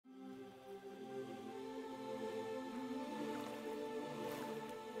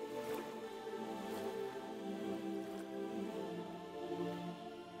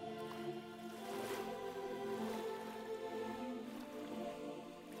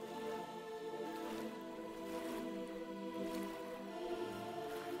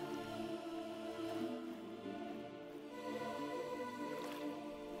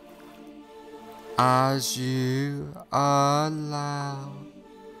as you allow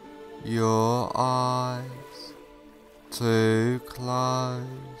your eyes to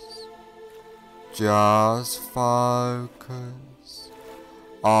close. Just focus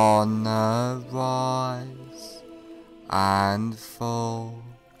on the rise and fall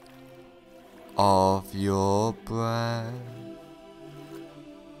of your breath,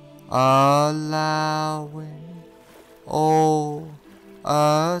 allowing all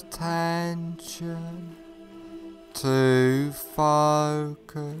attention to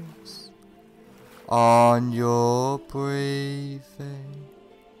focus on your breathing,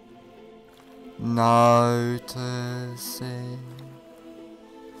 noticing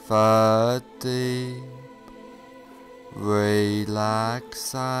the deep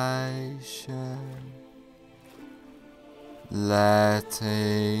relaxation,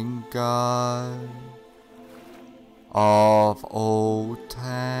 letting go of all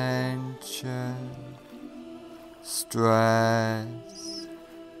tension, stress,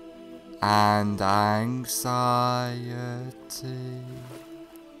 and anxiety,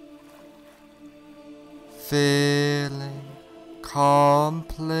 feeling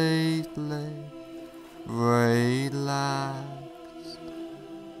completely relaxed.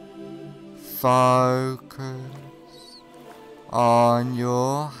 Focus on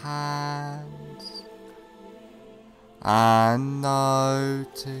your hands and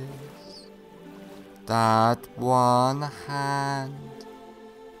notice that one hand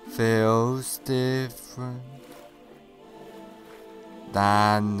feels different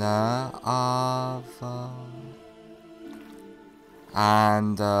than the other,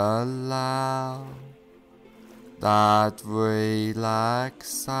 and allow that relaxation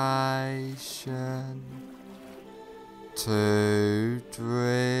to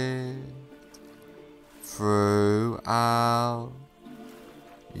drift throughout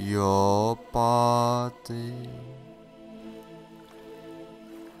your body,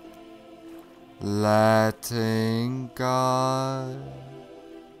 letting go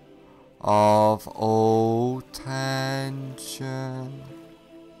of all tension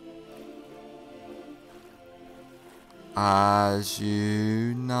as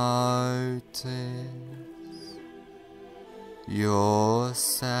you notice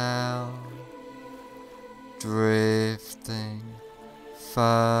yourself drifting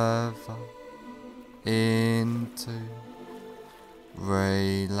further into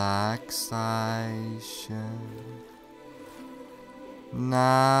relaxation.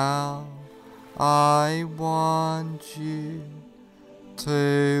 Now I want you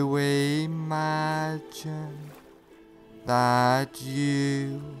to imagine that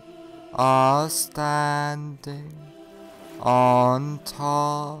you are standing on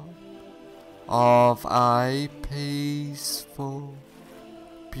top of a peaceful,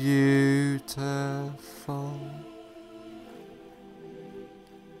 beautiful,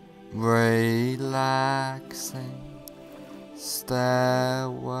 relaxing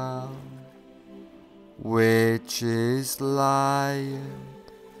stairwell, which is layered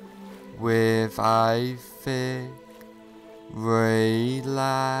with a thick,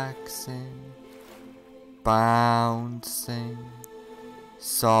 relaxing, bouncing,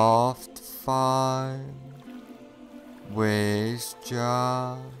 soft foam, which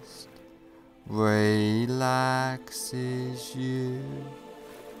just relaxes you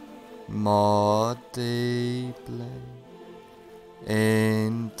more deeply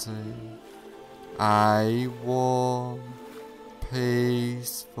into a warm,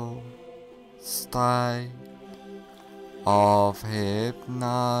 peaceful state of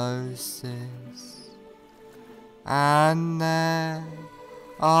hypnosis. And there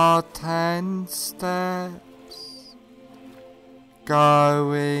are 10 steps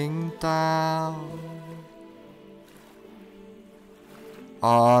going down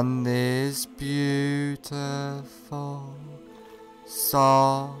on this beautiful,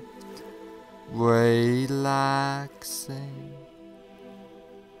 soft, relaxing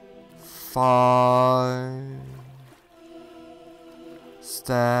foam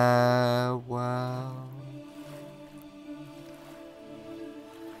stairwell.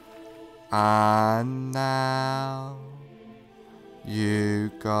 And now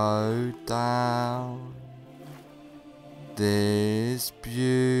you go down this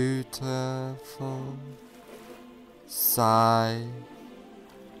beautiful, safe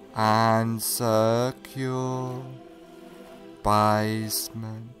and secure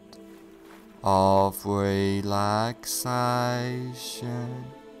basement of relaxation,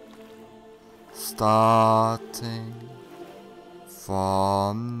 starting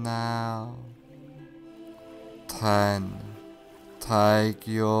from now. 10, take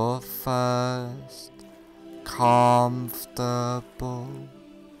your first comfortable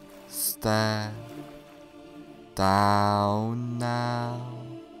step down now,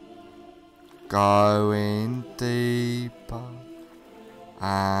 going deeper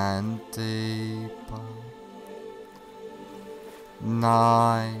and deeper.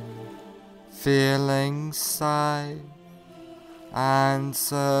 9. Feeling safe and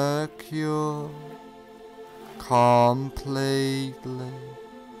secure, completely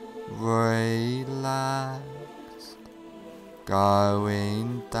relaxed,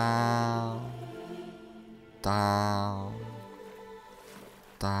 going down, down,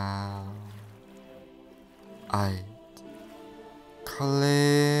 down. 8.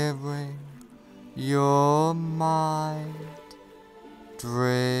 Clearing your mind,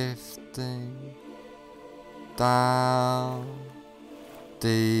 drifting down,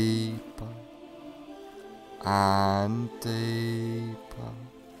 deeper and deeper.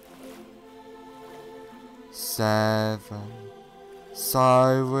 7.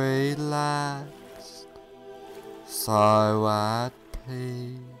 So relaxed, so at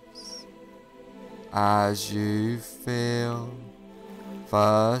peace, as you feel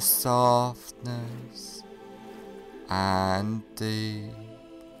the softness and deep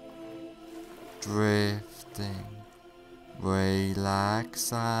drifting relaxation.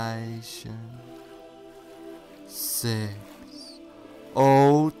 6.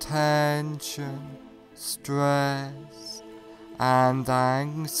 All tension, stress and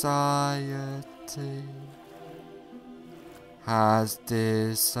anxiety has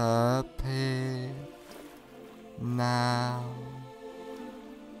disappeared now,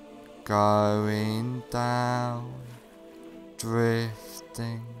 going down,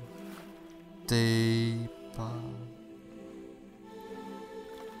 drifting deeper.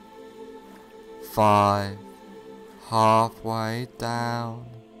 5. Halfway down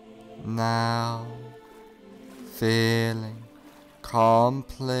now, feeling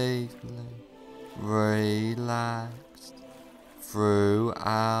completely relaxed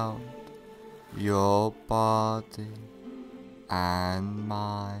throughout your body and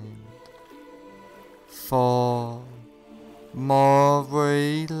mind. 4. More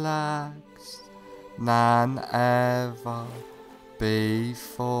relaxed than ever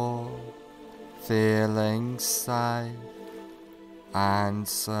before, feeling safe and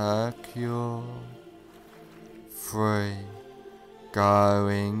secure. 3.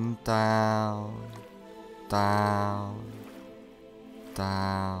 Going down, down,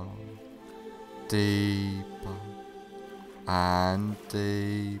 down, deeper and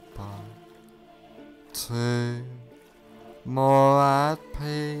deeper. 2. More at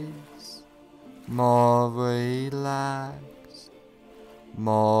peace, more relaxed,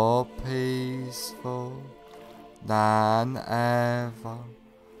 more peaceful than ever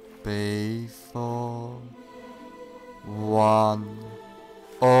before. 1.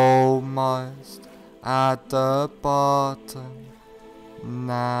 Almost at the bottom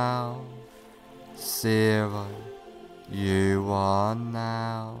now. 0. You are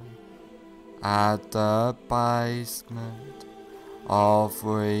now at the basement of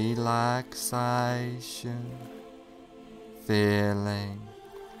relaxation, feeling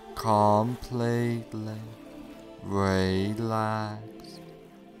completely relaxed.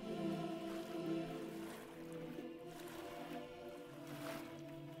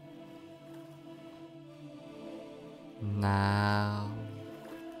 Now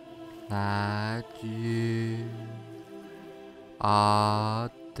that you are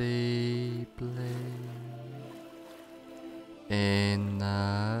deeply in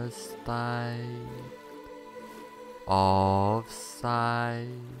a state of safe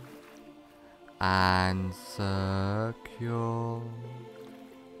and secure,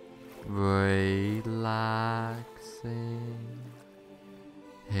 relaxing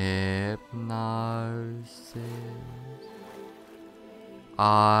hypnosis,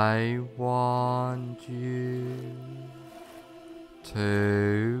 I want you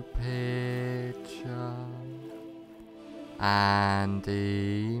to picture and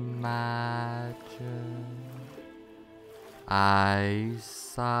imagine a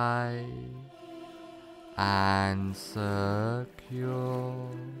safe and secure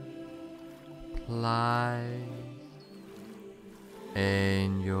place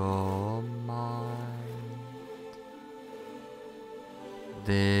in your mind.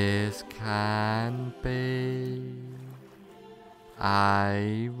 This can be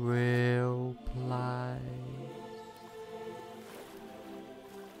a real place,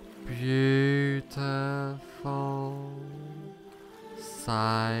 beautiful,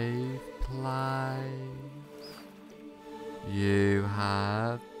 safe place you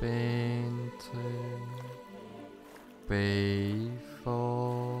have been to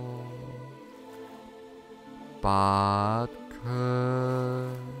before, but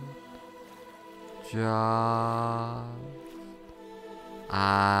could just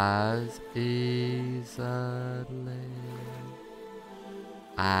as easily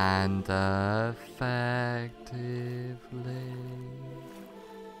and effectively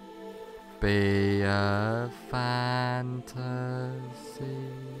be a fantasy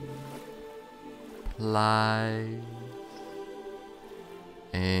place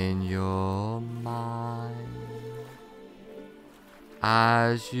in your mind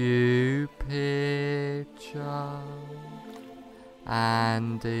as you picture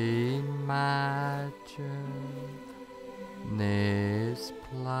and imagine this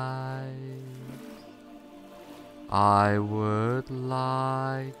place. I would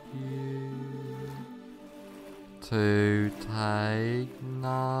like you to take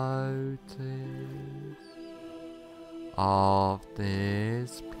notice of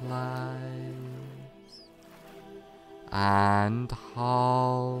this place and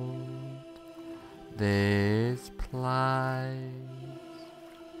hold this place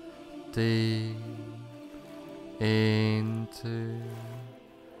deep into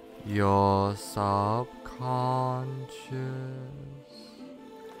your subconscious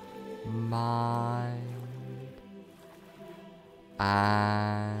mind,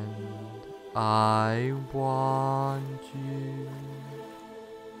 and I want you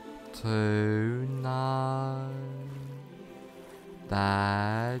to know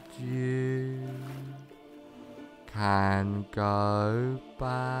that you can go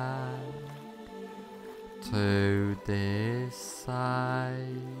back to this safe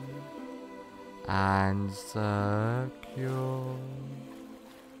and secure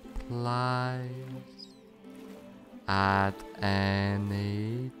place at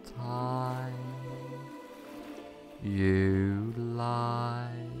any time you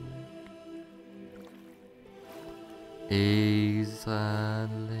like, easily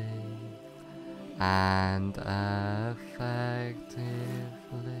and effectively.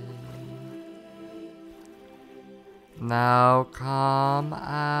 Now come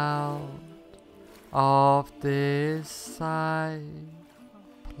out of this safe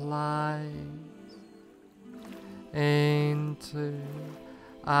place into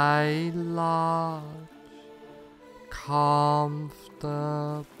a large, comfortable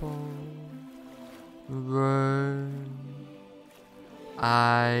room,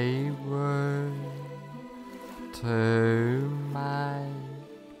 a room to make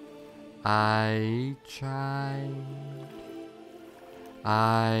a change,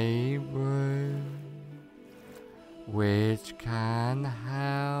 a room which can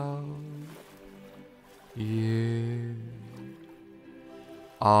help you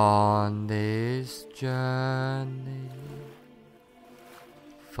on this journey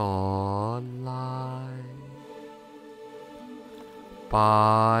for life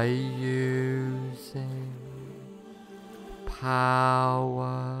by using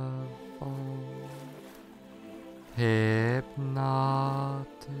powerful hypnotic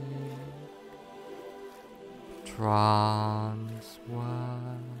trance work,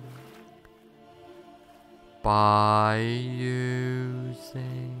 by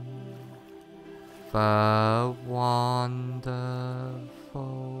using the wonderful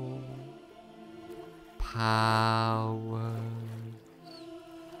powers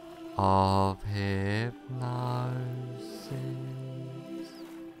of hypnosis.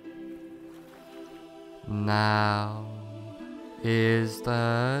 Now is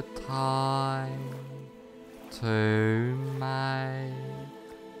the time to make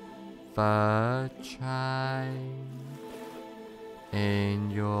the change in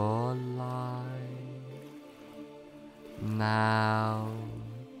your life. Now's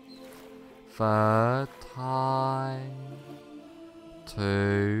the time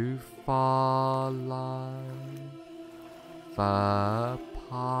to follow the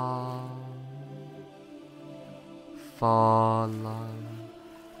path. Follow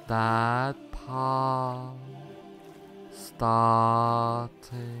that path, starting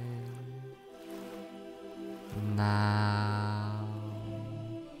now.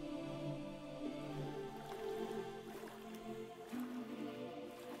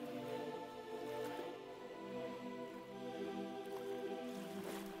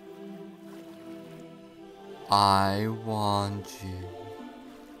 I want you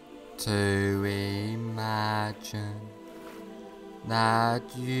to imagine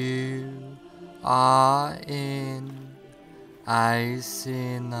that you are in a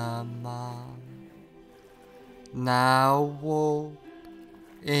cinema. Now walk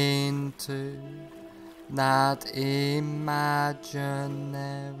into that imaginary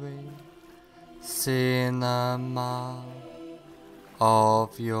cinema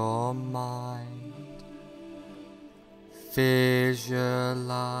of your mind. Visualize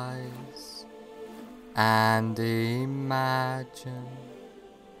and imagine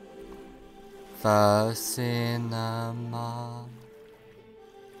the cinema.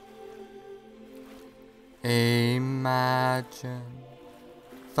 Imagine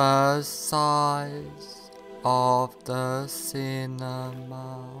the size of the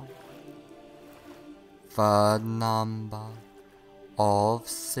cinema, the number of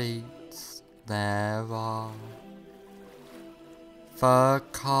seats there are, the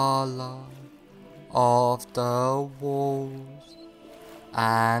color of the walls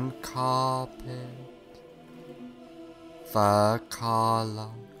and carpet, the color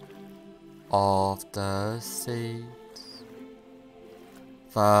of the seats,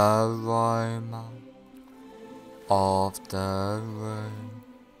 the aroma of the room,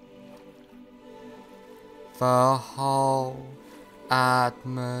 the whole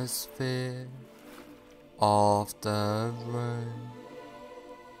atmosphere of the room.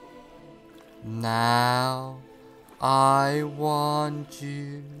 Now I want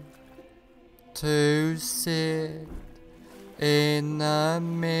you to sit in the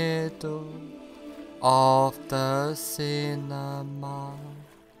middle of the cinema,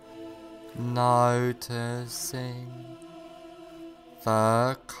 noticing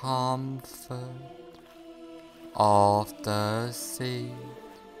the comfort of the seat.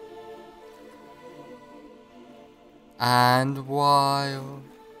 And while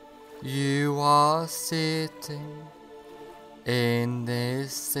you are sitting in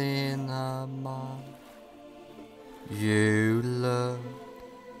this cinema, you look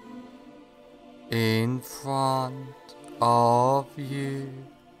in front of you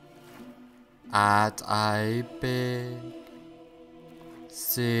at a big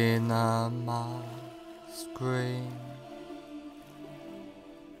cinema screen,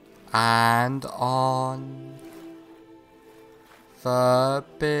 and on the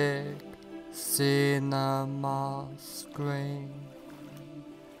big cinema screen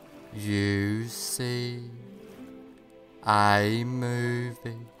you see a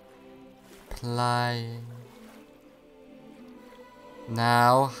movie playing.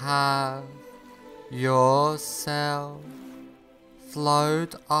 Now have yourself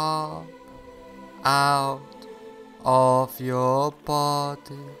float up out of your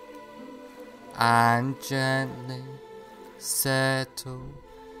body and gently settle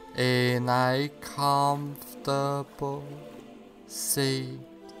in a comfortable seat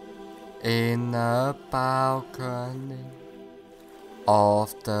in the balcony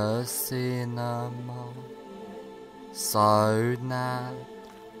of the cinema, so that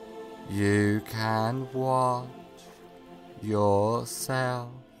you can watch yourself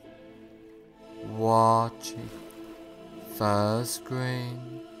watching the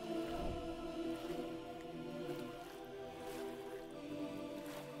screen.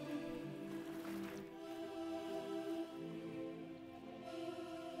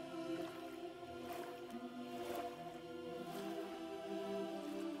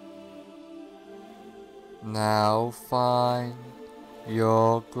 Now find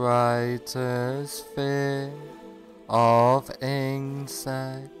your greatest fear of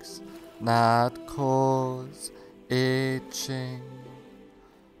insects that cause itching.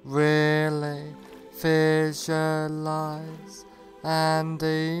 Really visualize and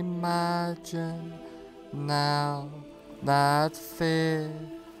imagine now that fear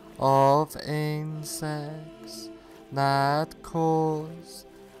of insects that cause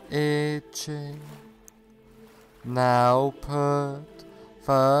itching. Now put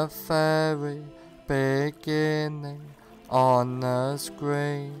the very beginning on the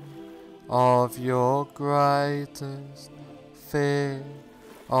screen of your greatest fear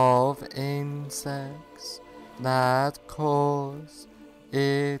of insects that cause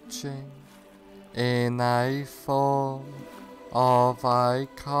itching in a form of a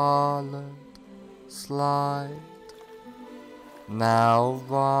colored slide. Now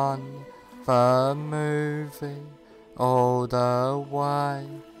run the movie all the way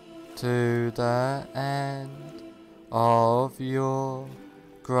to the end of your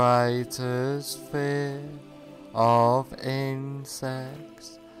greatest fear of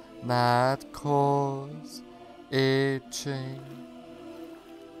insects that cause itching.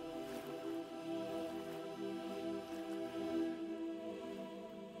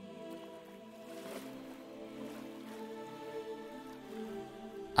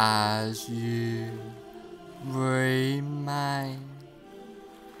 As you remain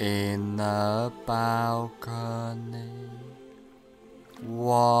in the balcony,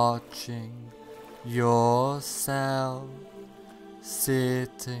 watching yourself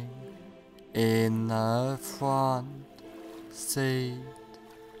sitting in the front seat,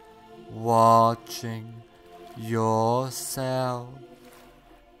 watching yourself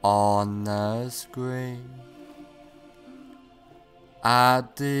on the screen.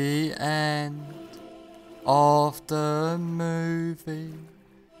 At the end of the movie,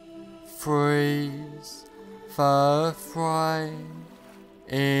 freeze the frame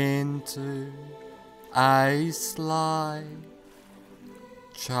into a slide,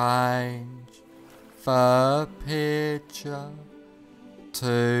 change the picture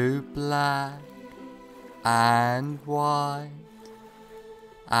to black and white,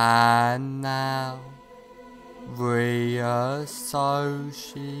 and now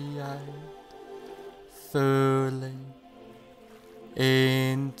reassociate fully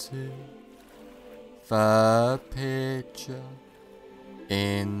into the picture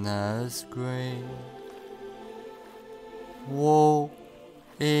in the screen. Walk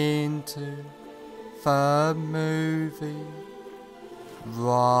into the movie,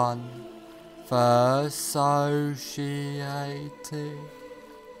 run the associated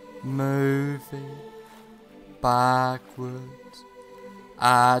movie backwards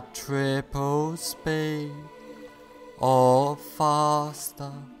at triple speed or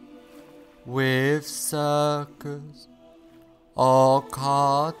faster, with circus or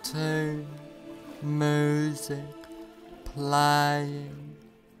cartoon music playing,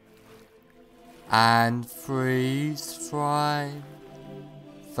 and freeze frame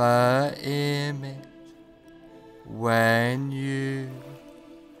the image when you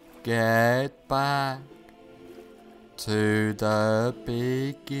get back to the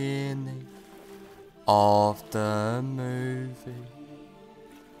beginning of the movie.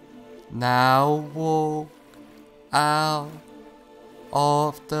 Now walk out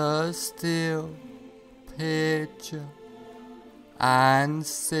of the still picture and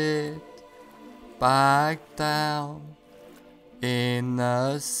sit back down in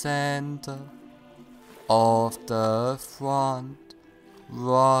the center of the front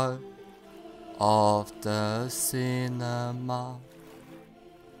row of the cinema.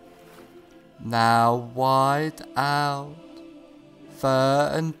 Now white out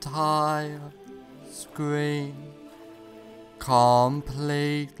the entire screen,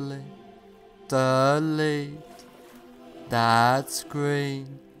 completely delete that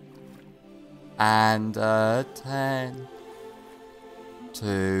screen and attend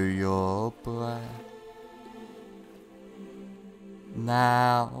to your breath.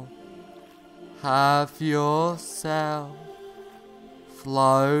 Now have yourself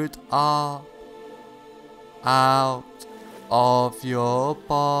float up out of your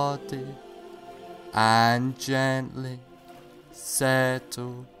body and gently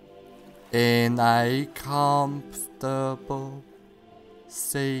settle in a comfortable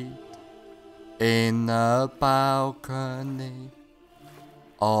seat in the balcony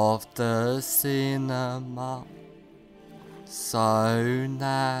of the cinema, so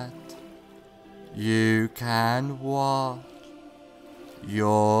that you can watch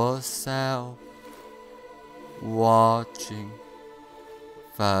yourself watching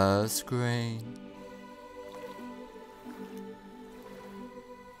the screen.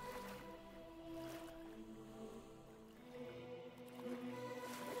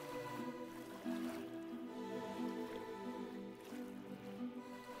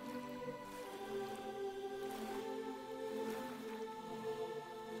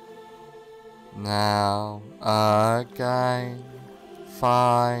 Now again,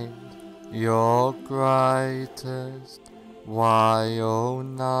 find your greatest while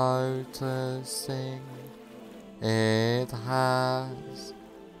noticing it has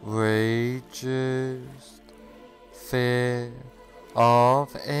reduced fear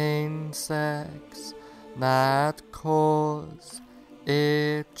of insects that cause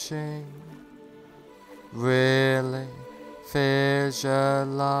itching. Really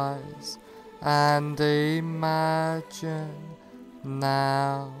visualize and imagine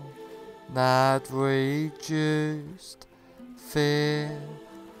now that reduced fear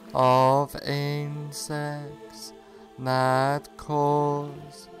of insects that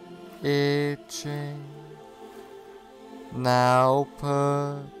cause itching. Now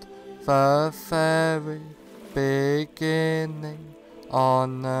put the very beginning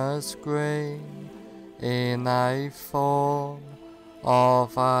on the screen in a form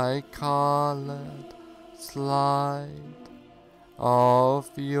of a colored slide of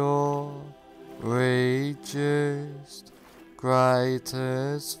your reduced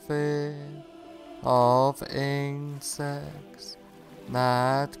greatest fear of insects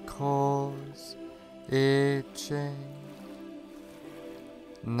that cause itching.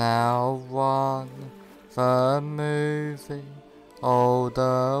 Now run the movie all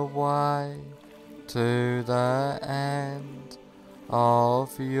the way to the end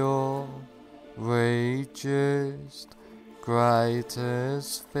of your reduced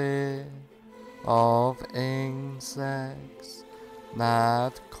greatest fear of insects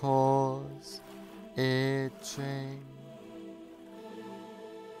that cause itching.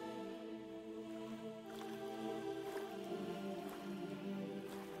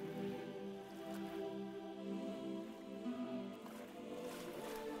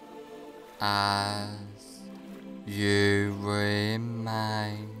 As you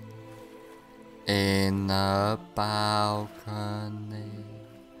remain in the balcony,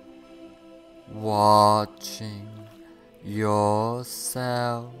 watching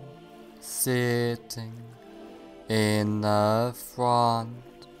yourself sitting in the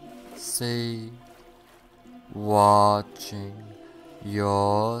front seat, watching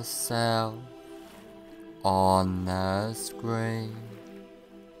yourself on the screen.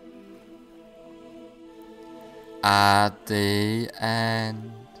 At the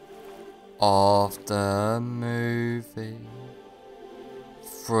end of the movie,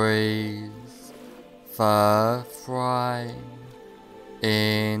 freeze the frame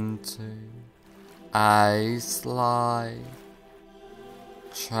into a slide,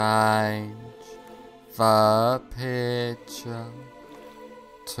 change the picture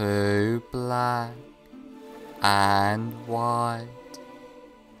to black and white,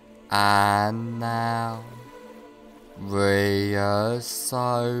 and now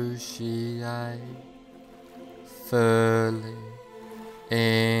reassociate fully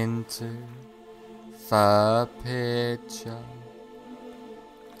into the picture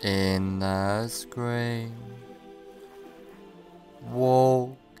in the screen.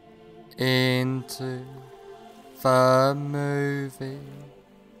 Walk into the movie,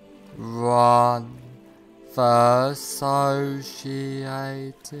 run the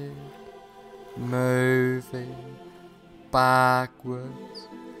associated movie backwards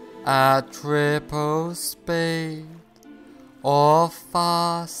at triple speed or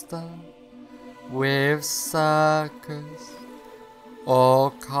faster with circus or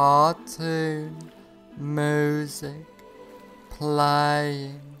cartoon music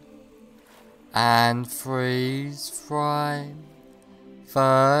playing, and freeze frame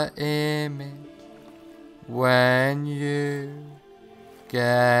the image when you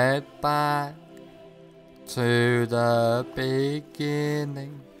get back to the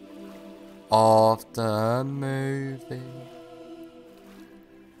beginning of the movie.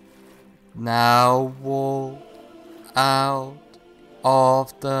 Now walk out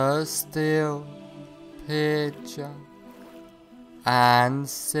of the still picture and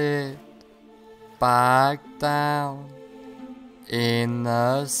sit back down in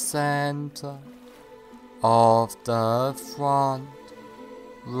the center of the front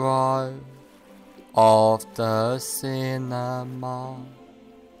row of the cinema.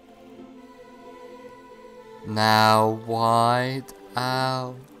 Now wide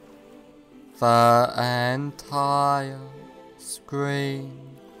out the entire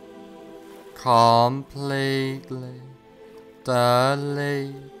screen, completely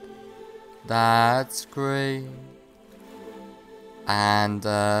delete that screen and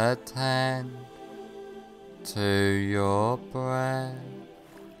attend to your breath.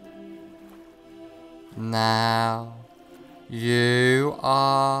 Now you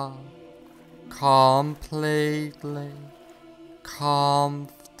are completely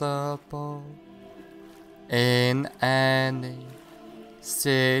comfortable in any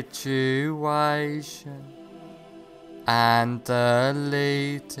situation and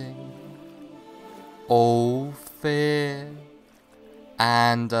deleting all fear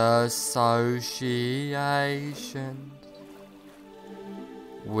and associations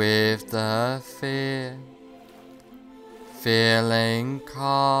with the fear, feeling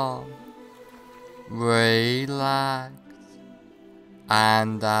calm, relaxed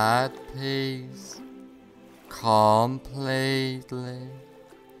and at peace completely,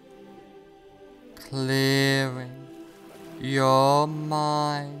 clearing your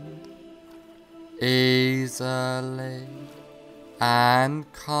mind easily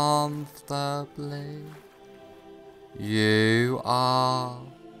and comfortably. You are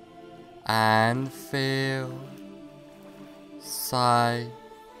and feel safe,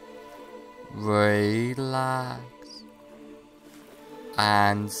 relaxed,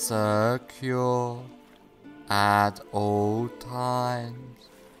 and secure at all times,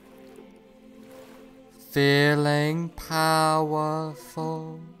 feeling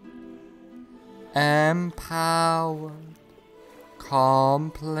powerful, empowered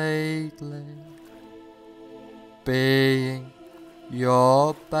completely, being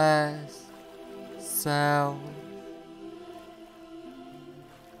your best self.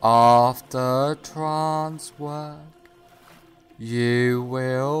 After trance work, you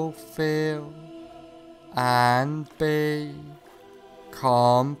will feel and be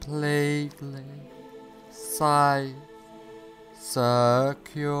completely safe,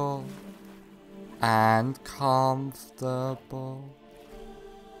 secure, and comfortable.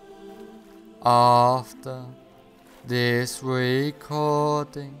 After this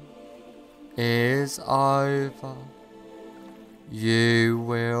recording is over, you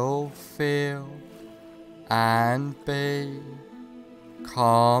will feel and be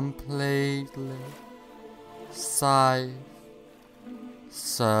completely safe,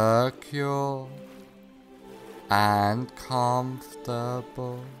 secure, and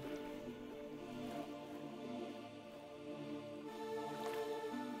comfortable.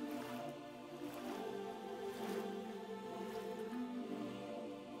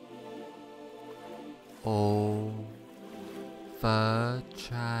 All the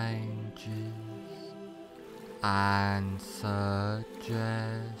changes and suggestions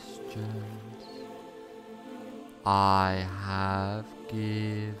I have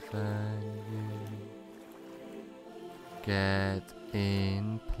given you get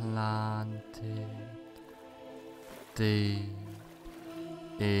implanted deep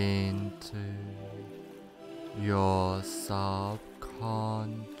into your subconscious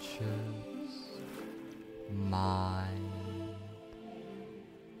mind.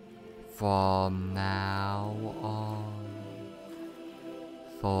 From now on,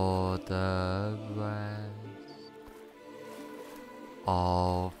 for the rest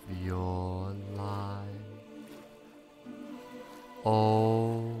of your life,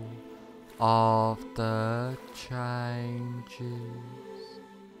 all of the changes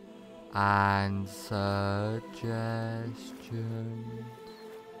and suggestions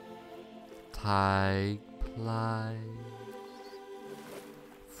take place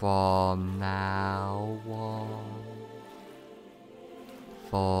from now on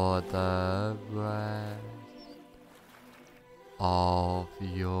for the rest of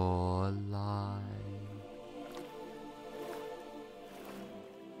your life.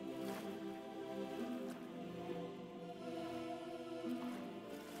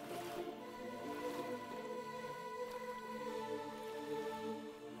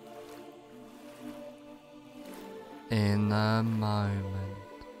 In a moment,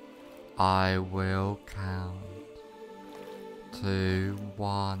 I will count to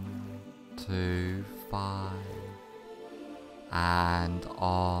 1 to 5, and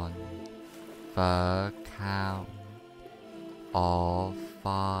on the count of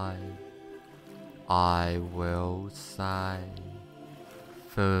 5, I will say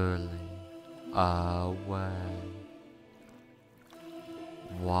fully aware.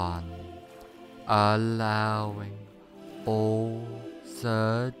 1. Allowing all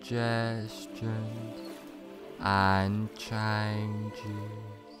suggestions and changes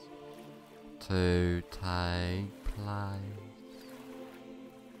to take place.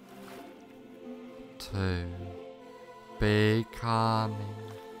 2. Becoming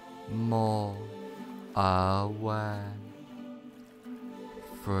more aware.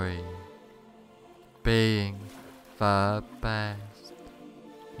 3. Being the best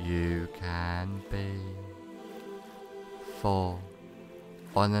you can be. 4.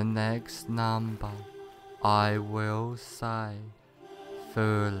 On the next number, I will say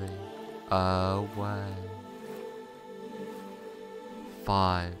fully aware.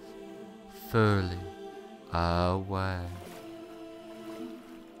 5. Fully aware.